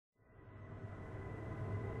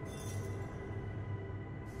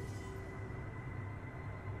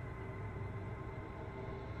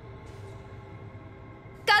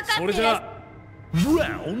それじゃあ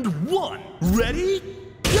Round 1 Ready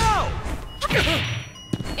Go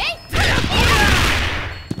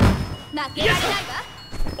負けられないわ。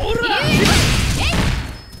おら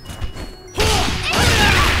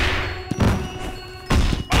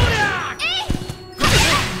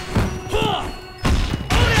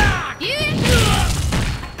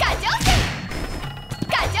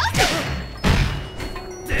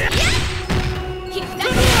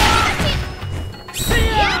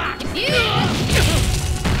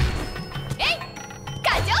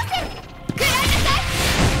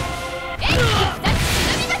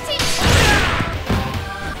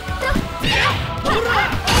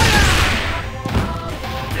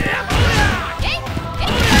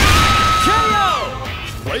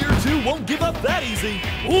Won't give up that easy.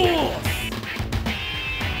 Ooh.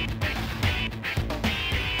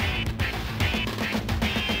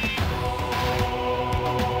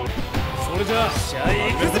 それじゃあ試合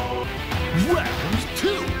行くぜ。Round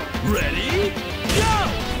 2 Ready Go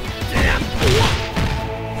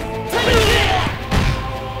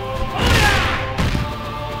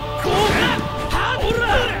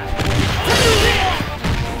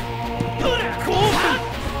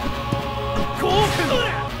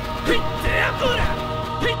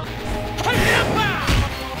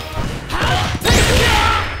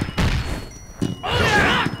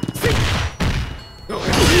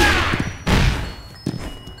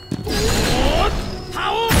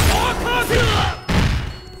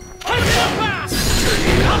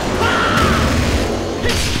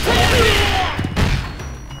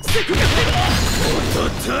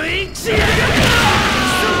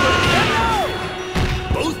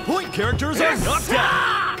Both point characters are knocked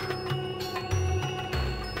out.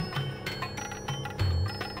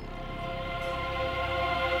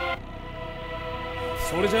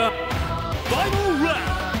 それじゃあ Final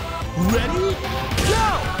round Ready Go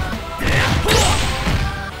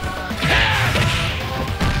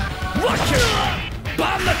Watch it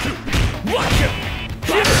Bullock Watch it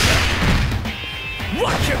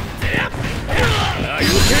Watch it Are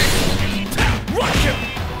you okay? Watch it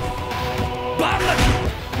Bullock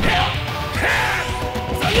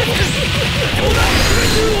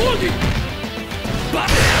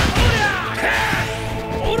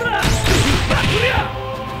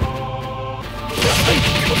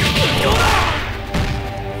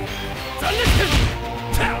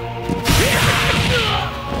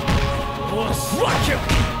Watch him!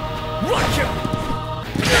 Watch him!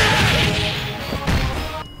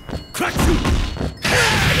 Crack you!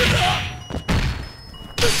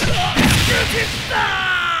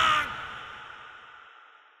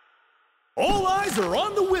 All eyes are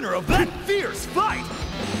on the winner of that fierce fight!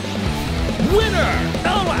 Winner!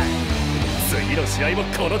 Alright! 次の試合も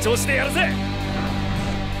この調子でやるぜ!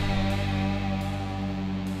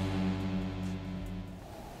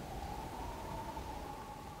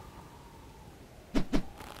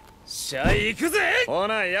 試合行くぜほ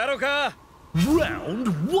なやろうか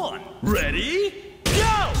Round 1 Ready Go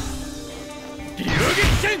流撃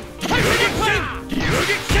戦流撃戦流撃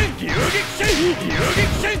戦流撃戦流撃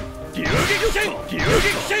戦流撃戦流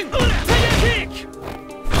撃戦タイヤキック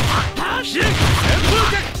旋風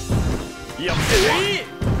脚やっていい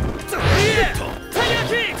タイヤ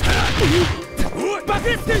キック爆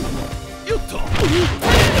裂剣よっとタ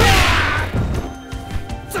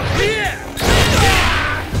イヤ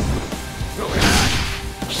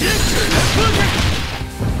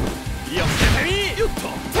やってみよっと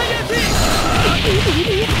タイヤキック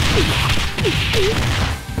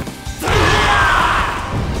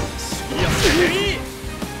やってみ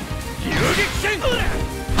流撃戦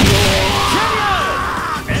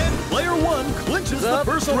And player 1 clinches the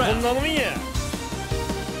first round.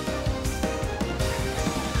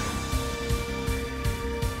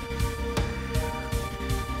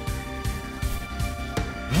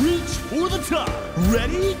 Reach for the top.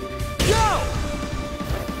 Ready? Go!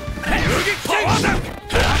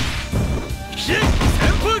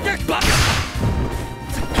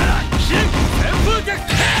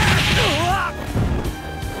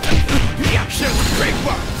 Great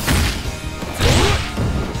one!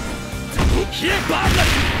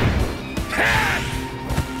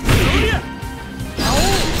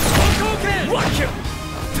 Watch him! Watch him!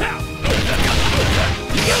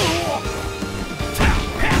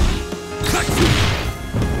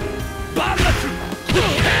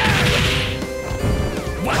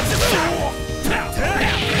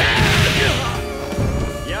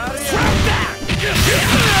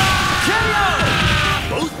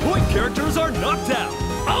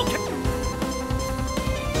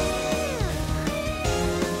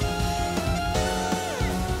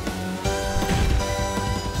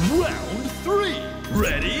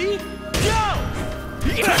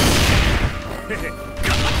 Watch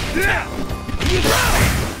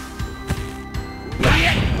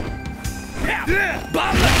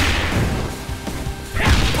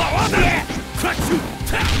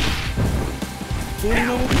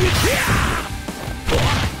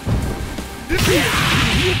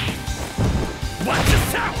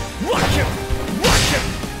this out! Watch him! Watch him!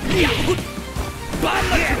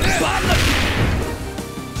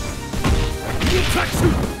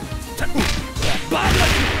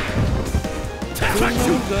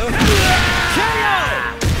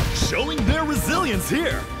 Showing their resilience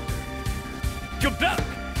here. Go back.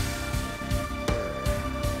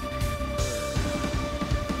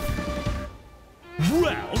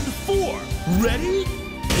 Round 4. Ready?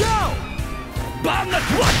 Go!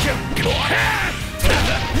 Watch him!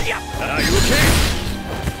 Are you okay?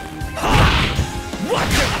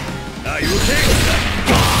 Watch him! Are you okay?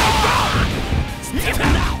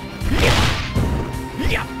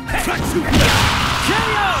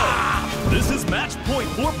 KO! This is match point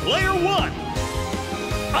for player 1.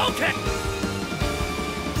 Okay.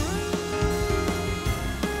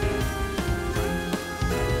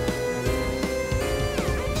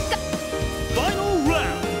 Final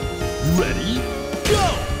round. Ready? Go!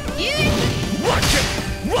 Watch him!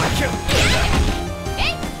 Watch him!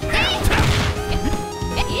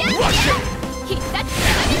 Watch him!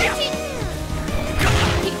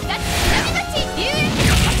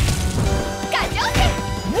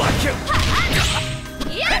 Watch him!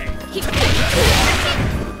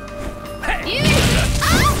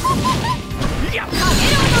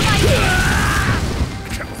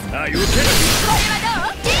 Are you okay?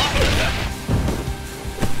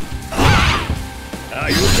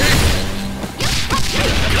 Are you okay?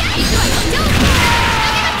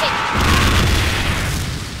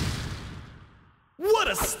 What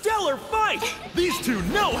a stellar fight! These two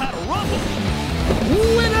know how to rumble!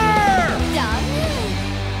 Winner!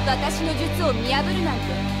 私の術を見破るなんて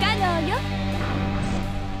不可能よ。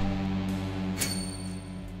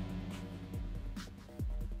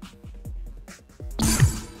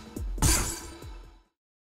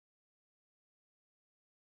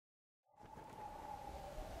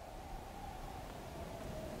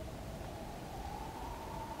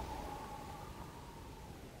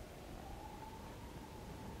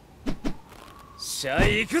さあ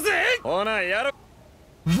行くぜ。ほなやろ。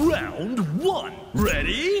Round 1.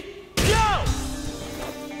 Ready? Go!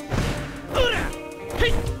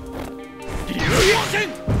 Hey!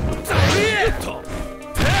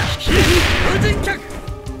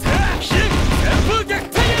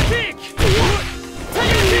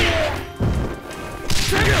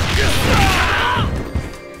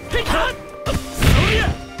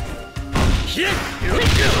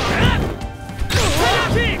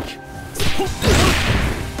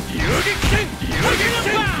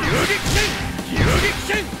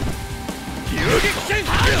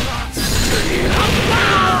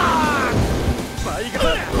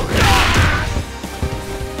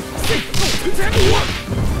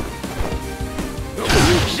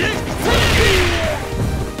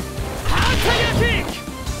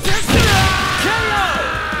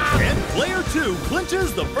 And player 2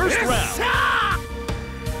 clinches the first round.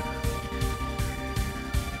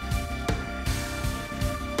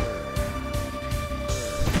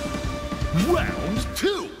 Round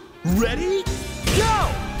 2. Ready?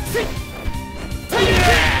 Go!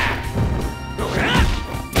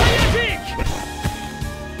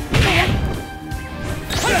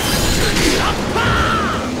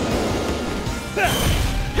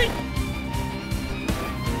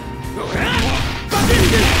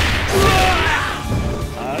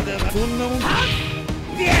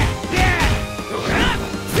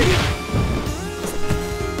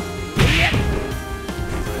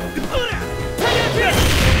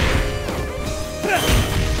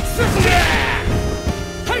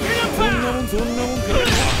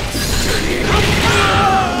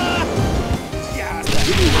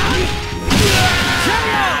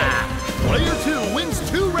 Player 2 wins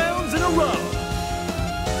 2 rounds in a row.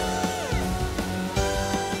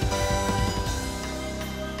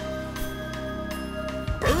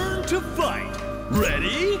 Burn to fight.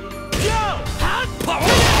 Ready? Go! Hot power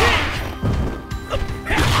kick!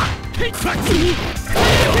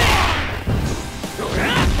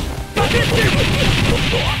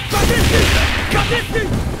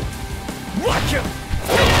 Watch him!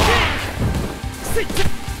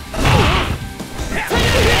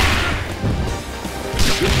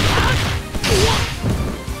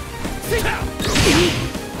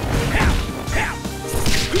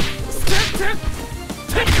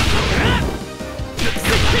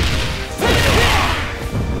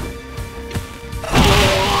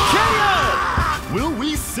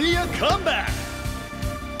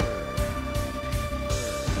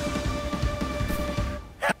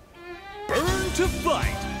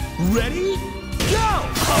 Ready? Go!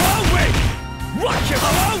 Power wave! Rock your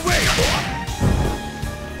power wave!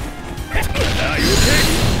 Are you okay?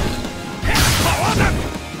 Power down!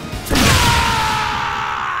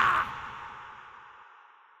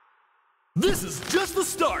 This is just the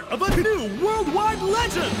start of a new worldwide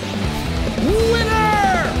legend!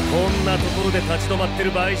 Winner! こんなところで立ち止まって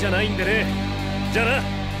る場合じゃないんでね。じゃあな。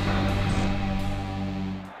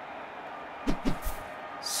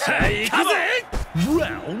さあ行くぜ！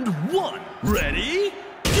 Round 1 Ready?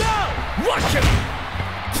 Go! Rock it!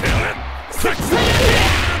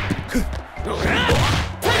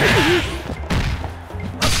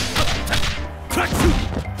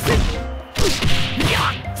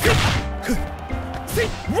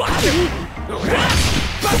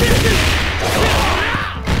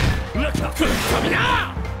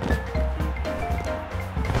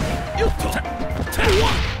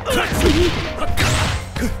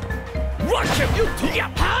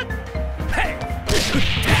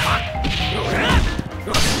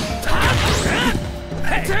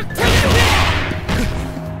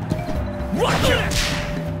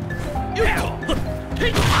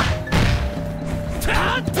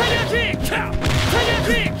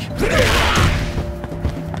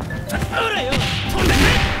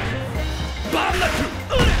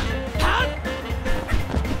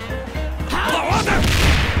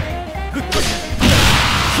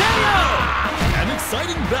 An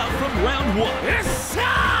exciting bout from round 1.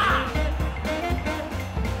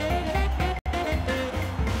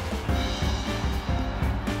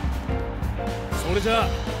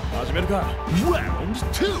 Round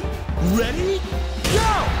 2 Ready?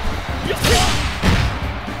 Go!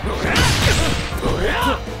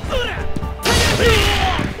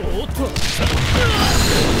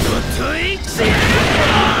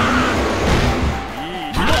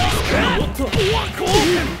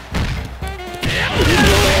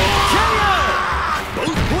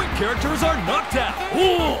 Both point characters are knocked out.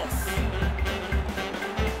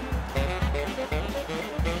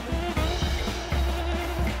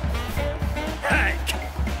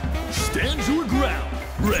 Stand your ground.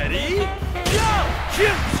 Ready? Go!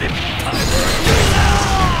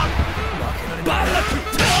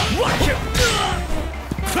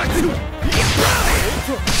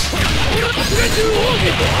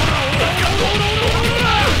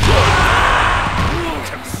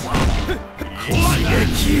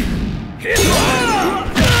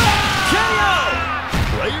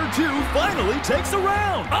 Player 2 finally takes a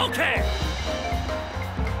round. Okay.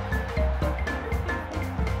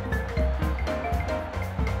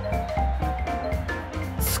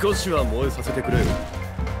 少しは燃えさせてくれ。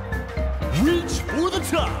Reach for the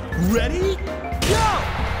top. Ready? Go!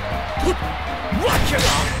 Rock it!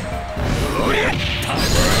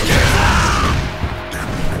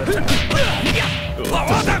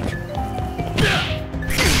 Power dunk!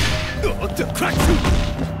 Crack!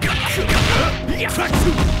 Crack!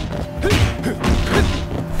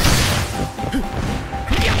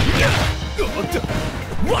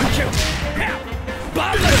 Rock it!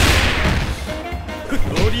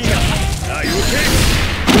 Are you okay?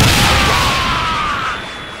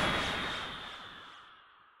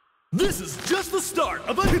 This is just the start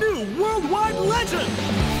of a new worldwide legend!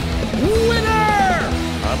 Winner!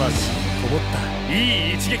 魂こもった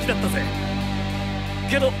いい一撃だったぜ。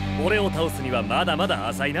けど俺を倒すにはまだまだ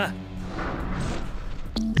浅いな。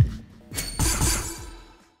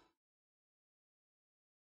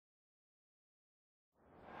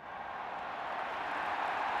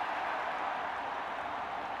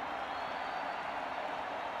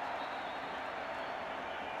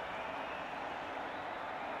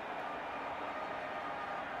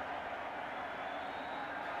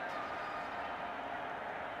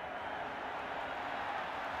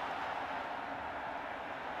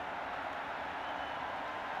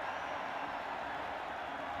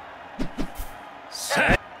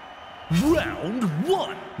Round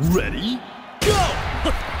 1 Ready? Go!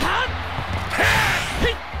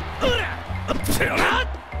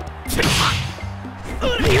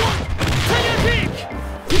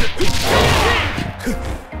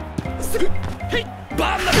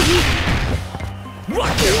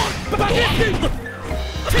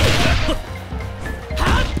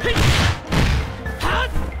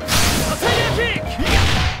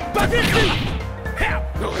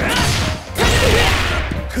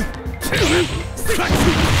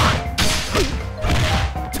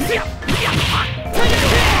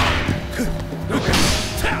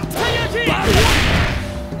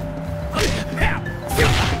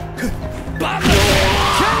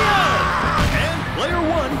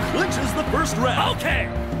 First round. Okay.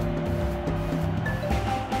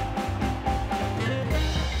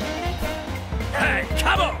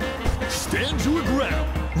 Stand your ground.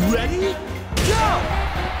 Ready? Go!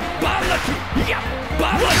 Bullock! Yeah!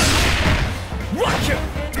 Bullock! Rock you!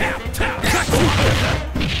 Tap! Tap! Crack to!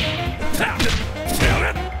 Tap!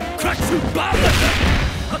 Tap! Crack to! Bullock!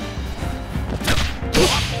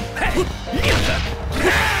 Hey!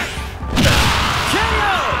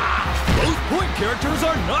 KO! Both point characters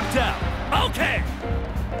are knocked out. Okay!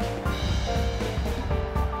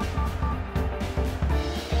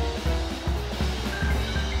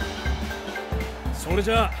 それ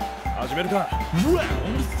じゃあ始めるか。Round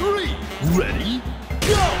 3 Ready Go!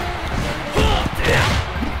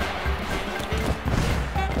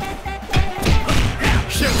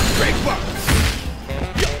 Shoot Great Box!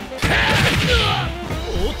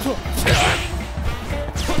 おっと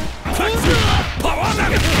パワー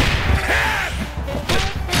投げ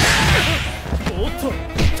おっと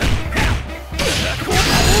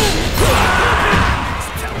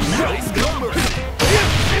ナイスガンバー1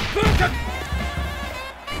分間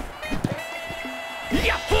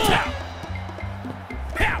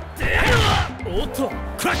おっと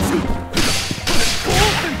クラッチ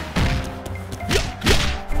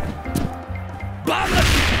バーナ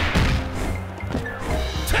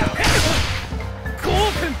ゴー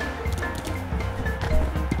ペン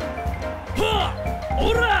はあオ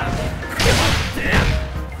ラ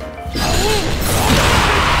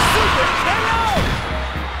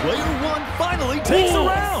Player 1 finally takes a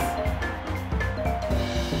round!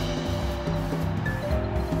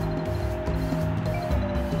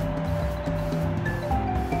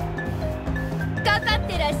 かかっ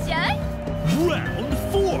てらっしゃい。 Round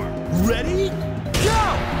 4 Ready Go!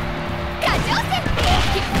 過剰戦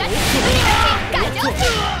必殺過剰戦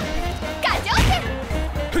過剰戦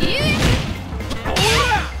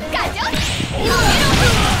過剰戦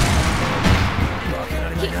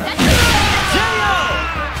必殺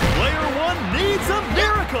Player 1 needs a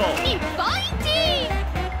miracle! 日本一。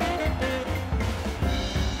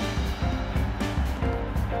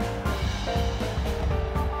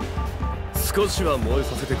少しは燃え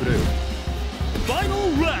させてくれよ。Final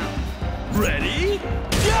round! Ready? Go!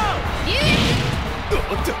 お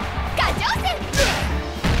っと過剰戦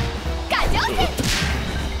過剰戦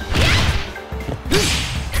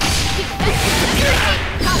か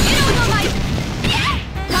げろうの舞か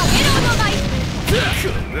げろうの舞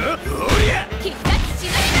必殺し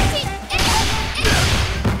のり出し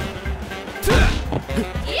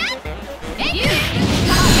いやかげろう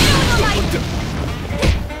の舞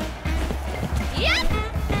いや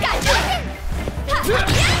過剰戦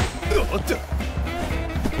おっと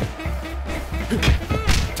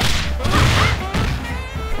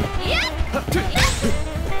いや必殺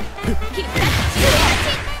しのり出し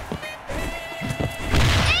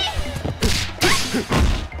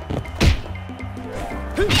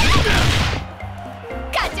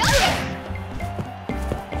過剰戦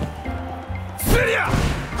スリアは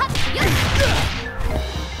っよ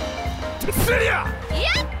しスリアいや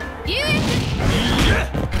竜いや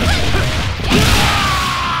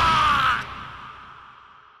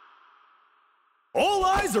All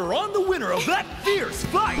eyes are on the winner of that fierce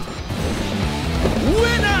fight!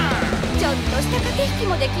 Winner! ちょっとした駆け引き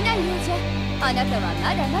もできないようじゃあなたは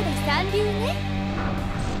まだまだ三流ね。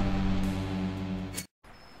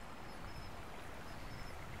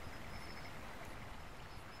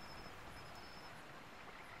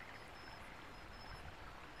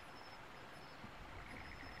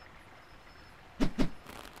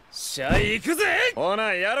しゃあ行くぜほ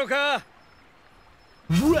なやろか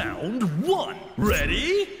Round 1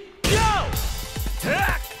 Ready Go!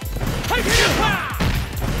 Attack! Hey,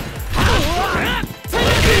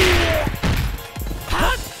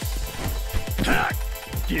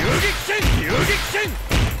遊撃戦遊撃戦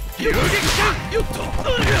遊撃戦よっとへ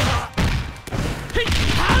い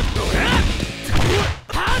はっ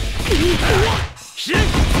はっひれん旋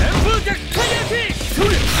風逆回転それ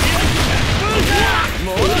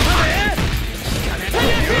もうだね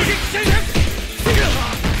遊撃戦へ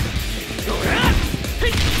いファイ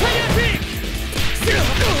ヤーピックファイヤーピック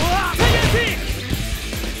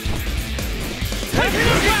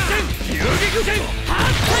遊撃戦ハッ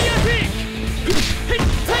ファイヤーピックヘイ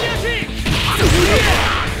ファイヤーピック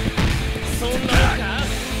そんなのか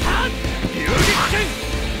ハッ遊撃戦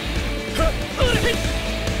ハッうれへいう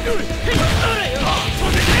れへいうれよ飛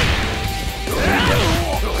んでけ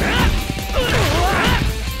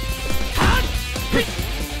ハッヘイ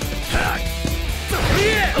ハッ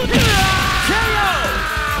KO!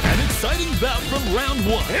 An exciting bout from round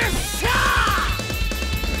 1.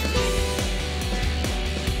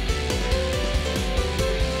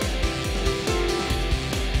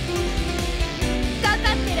 か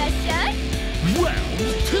かってらっしゃい。 Round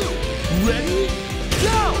 2 Ready?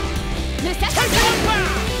 Go! ムササミ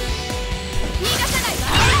逃がさないわ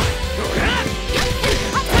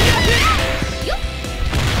よっよっ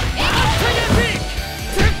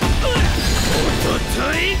おとと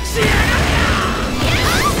いしやが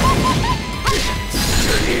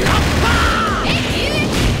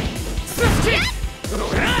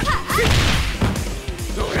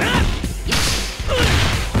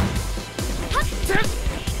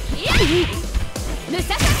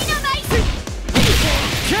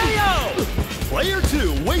KO! Player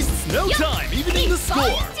 2 wastes no time evening the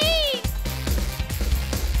score.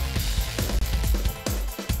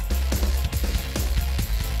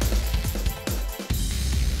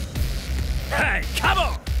 Hey, come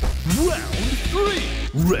on! Round 3.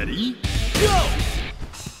 Ready? Go!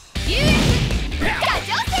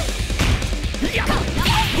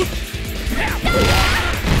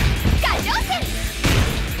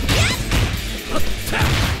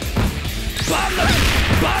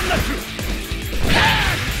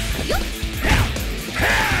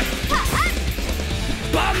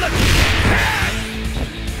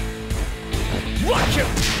 Watch him!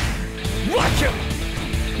 Watch him!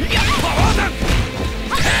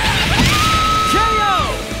 KO!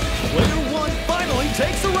 Player 1 finally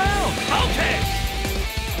takes a round! Okay!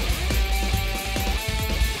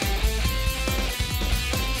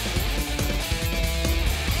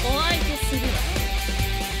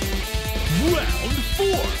 Round 4.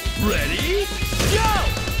 Ready? Go!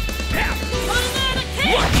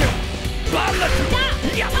 Watch him!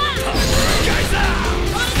 Guys out!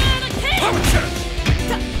 Power!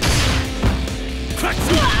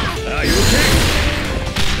 Are you okay?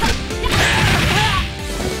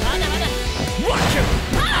 Watch him!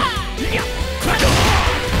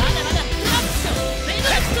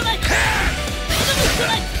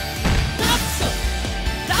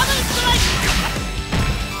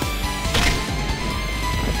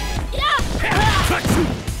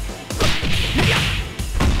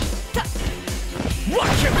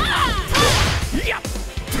 Watch him!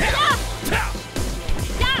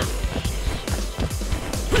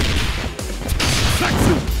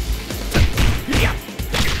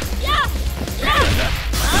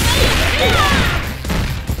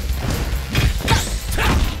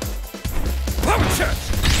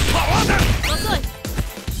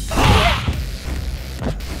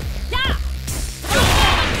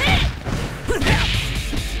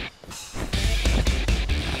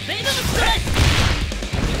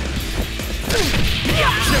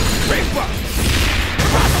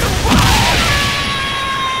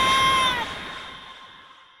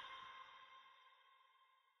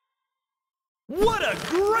 What a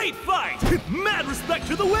great fight! Mad respect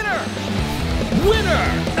to the winner! Winner!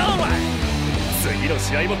 Alright! 次の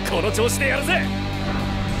試合もこの調子でやるぜ!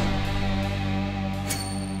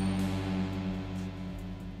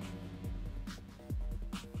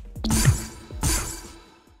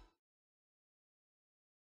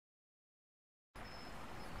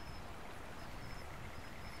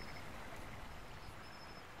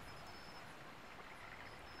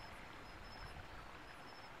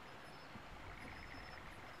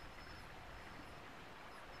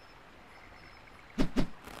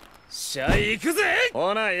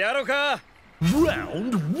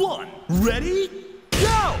 Round 1. Ready?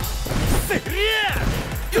 Go!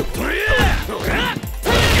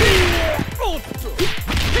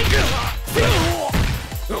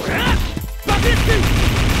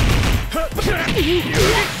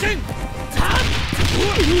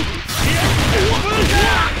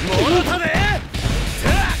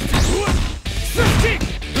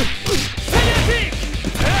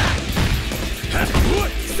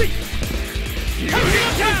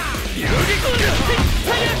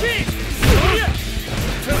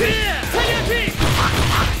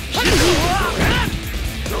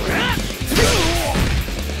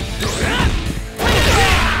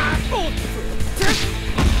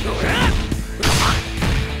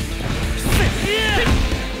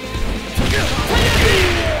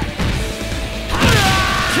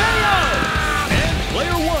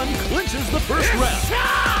 The first round.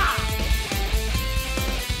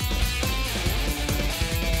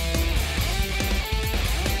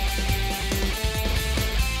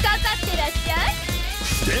 かかってらっしゃい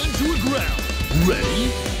Stand to a ground. Ready?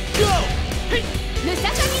 Go! ムサ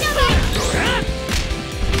サミの前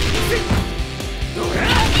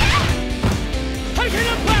ハリケーンア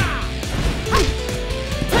ッパー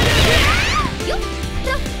よっ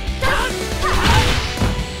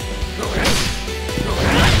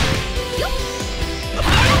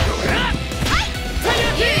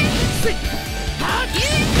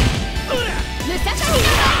ムササミの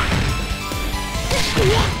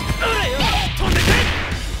前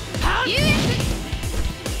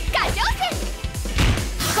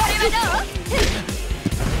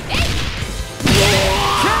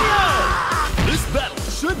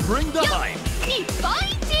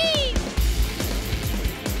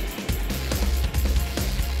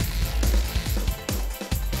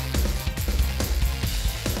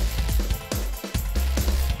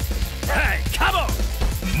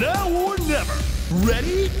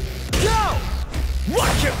Ready? Go!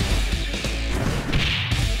 Rock you!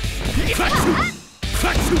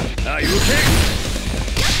 Are you okay?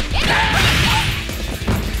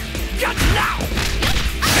 Got you now!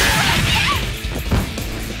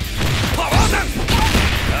 Power them!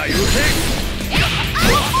 Are you okay?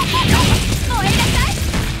 燃えなさい。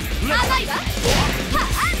甘いわ。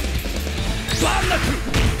バンナク！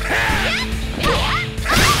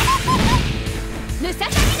ムササ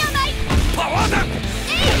ビの舞。パワーだ！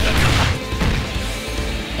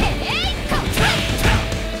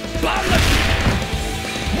バンナク！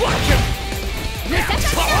ワッキャ！ムササ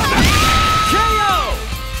ビの舞。KO!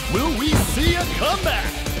 Will we see a comeback?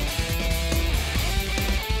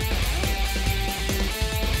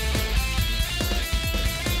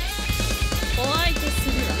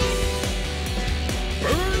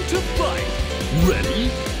 Burn to fight! Ready?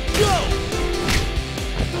 Go!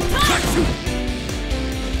 Katsu!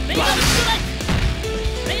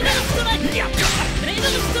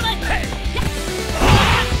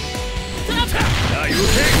 Are you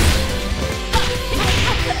okay?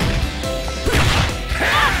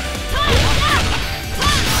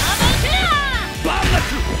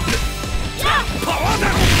 Bannaku! Power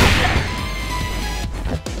down!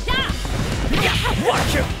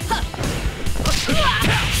 Watch you!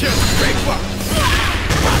 Great work!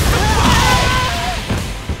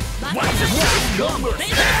 What's the number?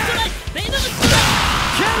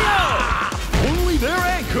 KO! Only their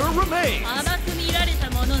anchor remains. 甘く見られた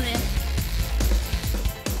ものね。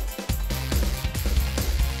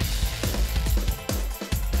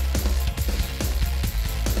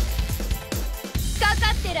か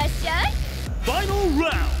かってらっしゃい。 Final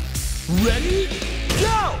round. Ready? Go!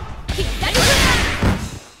 左から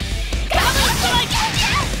カモンストライク。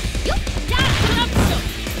よっじゃあトラップしよう。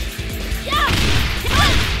やあ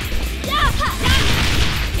やあは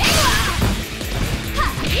えいわは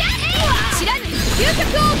やえいわ知らぬ究極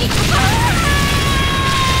奥義。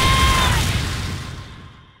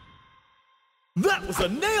That was a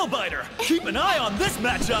nail biter. Keep an eye on this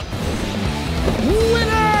matchup.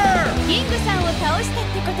 Winner! キングさんを倒したっ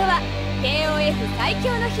てことは KOF 最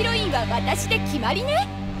強のヒロインは私で決まりね。